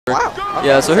Wow. Okay,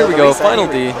 Yeah, so here we go. reset. Final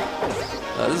D.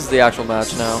 This is the actual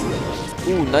match now.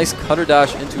 Ooh, nice cutter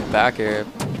dash into back air.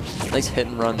 Nice hit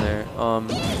and run there.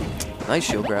 Nice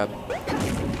shield grab.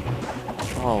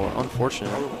 Oh,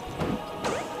 unfortunate.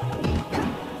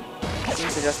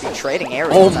 Seems to just be trading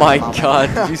areas. Oh my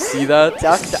god, did you see that?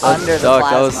 Ducked under the duck.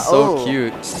 plasma. That was so oh.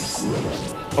 cute.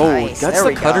 Oh, Nice. gets There the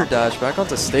we cutter go. dash back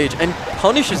onto stage and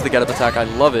punishes the get up attack. I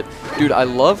love it. Dude, I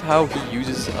love how he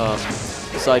uses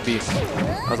side B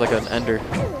as like an ender.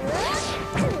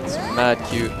 It's mad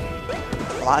cute.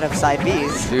 A lot of side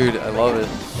Bs. Dude, I love it.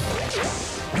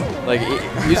 Like,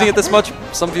 using it this much,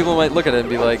 some people might look at it and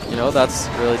be like, you know, that's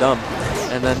really dumb.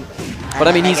 And then, but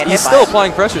I mean, he's still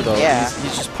applying pressure though. Yeah.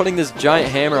 He's just putting this giant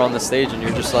hammer on the stage and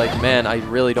you're just like, man, I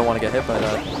really don't want to get hit by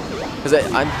that. Because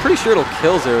I'm pretty sure it'll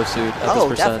kill Zero Suit at this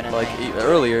percent, definitely. like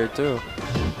earlier too.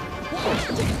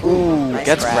 Ooh, Nice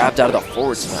gets grab. grabbed out of the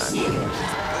forward smash.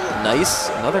 Nice,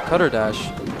 another cutter dash.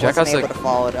 Jeck has Wasn't able to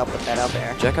follow it up with that up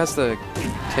air. Jeck has to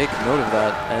take note of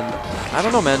that, and I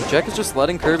don't know, man. Jeck is just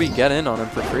letting Kirby get in on him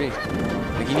for free.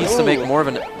 Like, he needs to make more of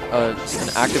an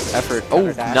active effort. Oh,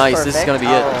 nice! Perfect. This is gonna be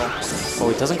it. Oh,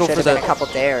 he doesn't go for Should've been that. a couple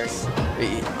dares.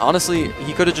 Honestly,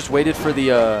 he could have just waited for the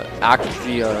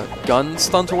gun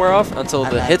stun to wear off until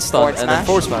And the then hit stun forward and then smash?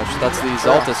 forward smash. That's the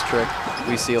Zaltis trick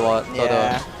we see a lot. But,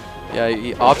 Yeah. yeah,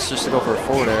 he opts just to go for a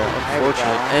forward air.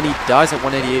 Unfortunate, and he dies at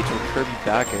 188 to a Kirby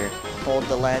back air. Hold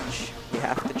the ledge. You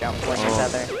have to jump when you're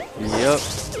tether. Yep.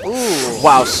 Ooh.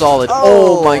 Wow, solid.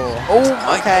 Oh my. Oh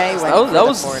my. Okay, That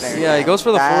was yeah, he goes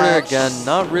for the forward air That's again.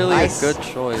 Not really nice. a good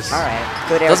choice. All right.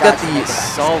 Good air. Does get dodge to the make it back.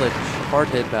 solid hard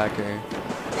hit back air.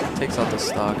 Takes out the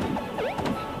stock.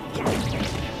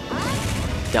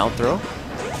 Down throw.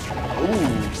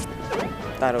 Ooh.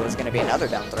 Thought it was gonna be another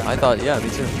down throw. I thought, yeah, me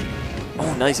too.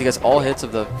 Oh, nice. He gets all hits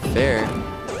of the fair.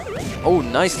 Oh,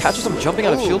 nice. Catches him jumping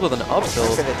out of shield with an up Went for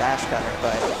tilt. the dash cutter,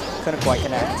 but couldn't quite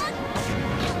connect.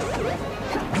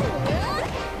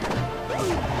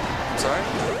 I'm sorry?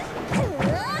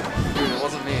 Dude, it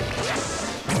wasn't me.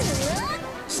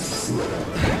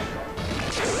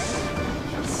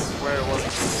 I swear it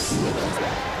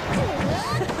wasn't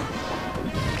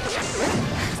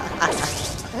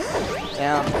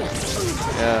Yeah.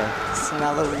 Yeah.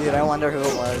 Smell of weed. I wonder who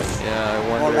it was. Yeah, I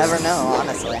wonder. We'll never know,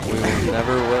 honestly. We will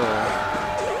never will.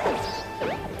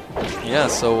 Yeah,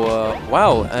 so,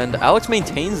 wow, and Alex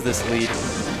maintains this lead.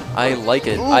 I like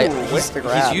it. Ooh, He's with the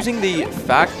grab. using the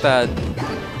fact that,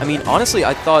 I mean, honestly,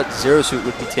 I thought Zero Suit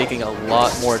would be taking a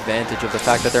lot more advantage of the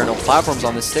fact that there are no platforms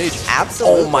on this stage.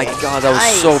 Absolutely. Oh my god, that was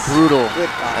Nice. so brutal. Good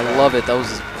I combo. love it. That was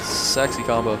a sexy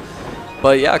combo.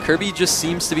 But yeah, Kirby just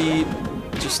seems to be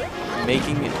just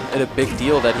making it a big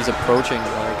deal that he's approaching,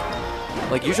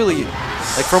 like usually,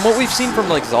 like from what we've seen from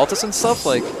like Zaltis and stuff,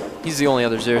 like he's the only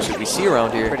other Zero Suit we see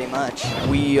around here. Pretty much.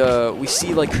 We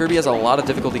see like Kirby has a lot of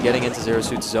difficulty getting into Zero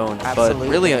Suit's zone, Absolutely.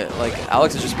 but really like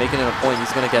Alex is just making it a point.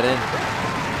 He's gonna get in,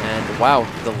 and wow,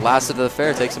 the last of the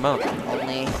fair takes him out.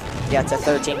 Only gets a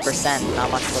 13%. Not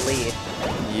much of a lead.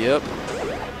 Yep.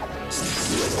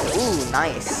 Ooh,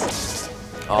 nice.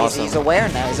 Awesome. He's aware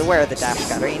now. He's aware of the dash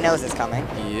cutter. He knows it's coming.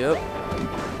 Yep.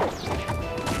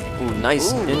 Ooh,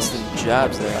 nice Ooh. instant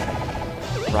jabs there.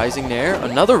 Rising Nair,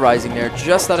 another Rising Nair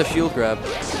just out of shield grab.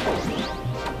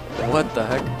 What the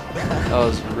heck? That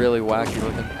was really wacky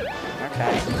looking.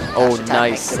 Okay. Oh, Dash attack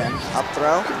nice. makes it in. Up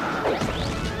throw.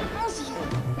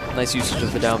 Nice usage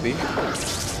of the down B.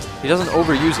 He doesn't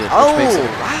overuse it, which Oh, makes it...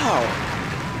 wow.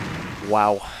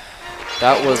 Wow.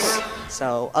 That was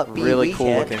So up B really weak cool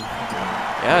hit. looking.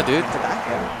 Yeah, dude. To back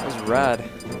air. That was rad.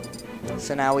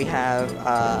 So now we have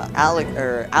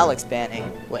Alex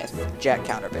banning with Jeck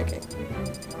counter picking.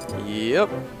 Yep.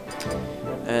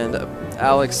 And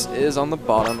Alex is on the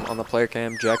bottom on the player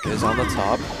cam. Jeck is on the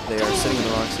top. They are sitting in the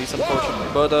wrong seats, unfortunately.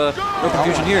 But no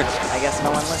confusion here. I guess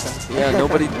no one listens. Yeah,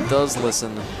 nobody does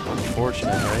listen.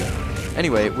 Unfortunate, right?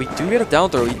 Anyway, we do get a down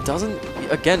throw. He doesn't,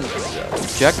 again,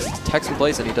 Jeck techs in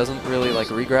place and he doesn't really like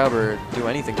regrab or do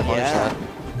anything to punish that.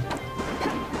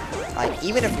 Like,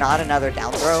 even if not another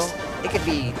down throw, it could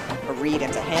be a read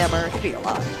into hammer. It could be a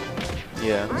lot.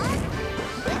 Yeah.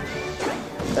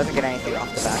 Doesn't get anything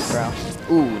off the back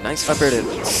throw. Ooh, nice up air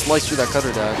to slice through that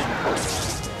cutter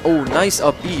dash. Oh, nice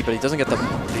up B, but he doesn't get the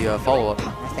follow-up.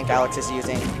 I think Alex is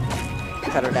using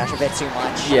cutter dash a bit too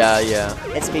much. Yeah, yeah.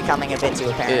 It's becoming a bit too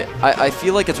apparent. I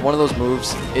feel like it's one of those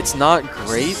moves. It's not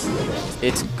great.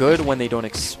 It's good when they don't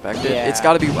expect it. Yeah. It's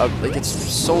got to be like it's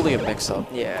solely a mix-up.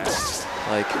 Yeah.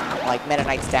 Like Meta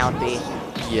Knight's down B.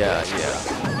 yeah,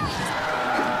 yeah.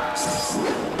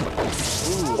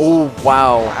 Oh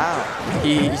wow. Wow.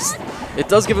 It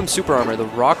does give him super armor. The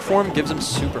rock form gives him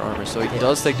super armor, so he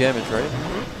does take damage, right?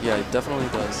 Mm-hmm. Yeah, he definitely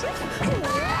does.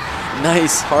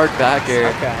 Nice hard back air.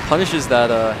 Okay. Punishes that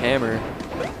hammer.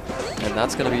 And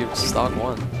that's going to be stock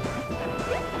 1.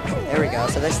 There we go.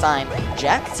 So this time,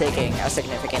 Jeck taking a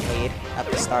significant lead at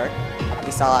the start.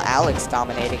 We saw Alex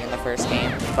dominating in the first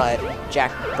game, but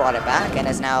Jeck brought it back and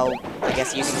is now, I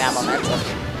guess, using that momentum.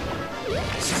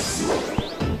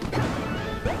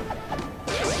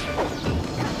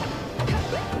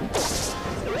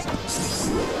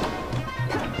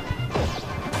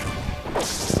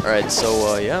 Alright,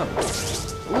 so, yeah.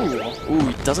 Ooh,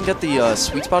 he doesn't get the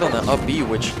sweet spot on the up B,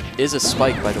 which is a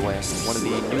spike, by the way. One of the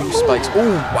new spikes.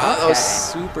 Ooh, wow, that was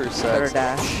super Cutter sexy.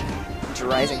 dash,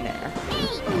 rising there.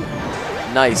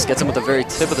 Nice, gets him with the very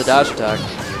tip of the dash attack.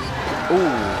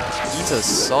 Ooh, he's a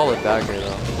solid back air, though.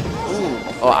 Ooh,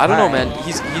 oh, I don't know, man.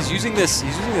 He's using this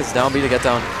down B to get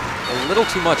down a little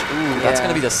too much. Ooh, that's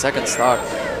gonna be the second stock.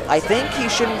 I think he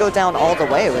shouldn't go down all the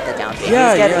way with the down B.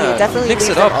 Yeah, He definitely mix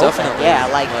leaves it up, them open. definitely. Yeah,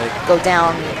 like go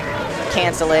down,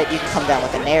 cancel it. You can come down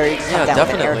with an air. You can come down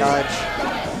definitely. with an air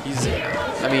dodge. He's,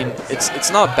 I mean,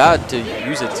 it's not bad to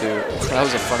use it to. That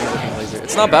was a funny looking laser.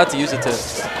 It's not bad to use it to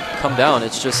come down.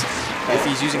 It's just if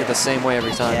he's using it the same way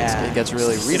every time, it gets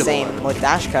really readable. Same with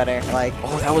dash cutter. Like,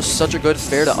 oh, that was such a good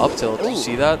fair to up tilt. Did you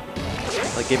see that?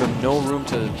 Like, gave him no room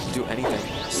to do anything.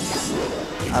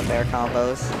 Up air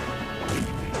combos.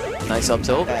 Nice up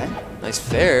tilt. Okay. Nice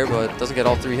fair, but doesn't get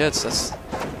all 3 hits. That's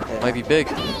might be big.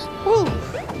 Woo.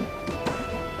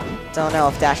 Don't know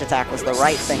if dash attack was the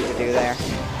right thing to do there.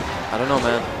 I don't know,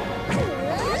 man.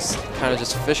 He's kind of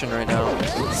just fishing right now.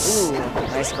 Ooh,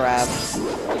 nice grab.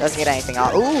 Doesn't get anything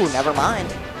off. Ooh, never mind.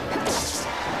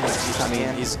 I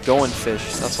mean, he's going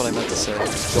fish. That's what I meant to say.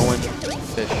 He's going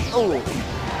fish. Ooh.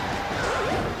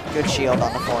 Good shield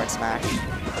on the forward smash.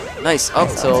 Nice up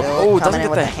tilt. Oh, doesn't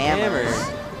get the hammer.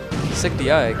 hammer. Sick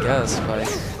DI, I guess, by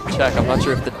Jeck. I'm not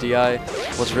sure if the DI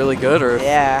was really good or if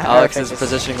Alex's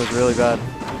positioning was really bad.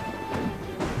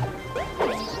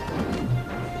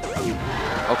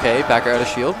 Okay, back air out of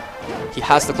shield. He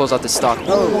has to close out this stock.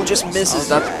 Oh, just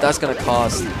misses. Okay. That's going to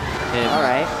cost him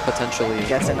potentially.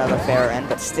 Gets another fair end,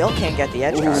 but still can't get the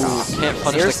edge guard off. Can't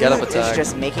punish Seriously, the get-up attack. It's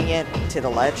just making it to the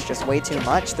ledge just way too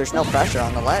much. There's no pressure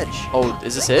on the ledge. Oh,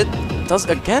 is this it?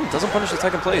 Doesn't punish the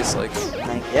tech in place. Like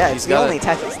yeah, it's the only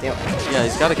tech he's doing. Yeah,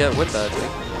 he's got to get with that, dude.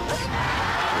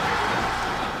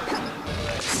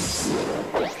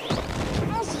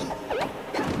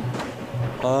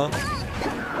 Huh?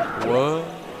 What?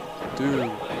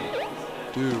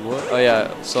 Dude, what? Oh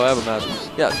yeah, so I have a match.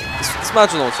 Yeah, this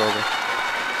match is almost over.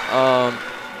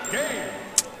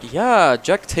 Yeah,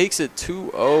 Jeck takes it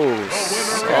 2-0.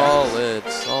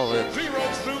 Solid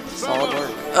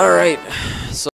work. All right.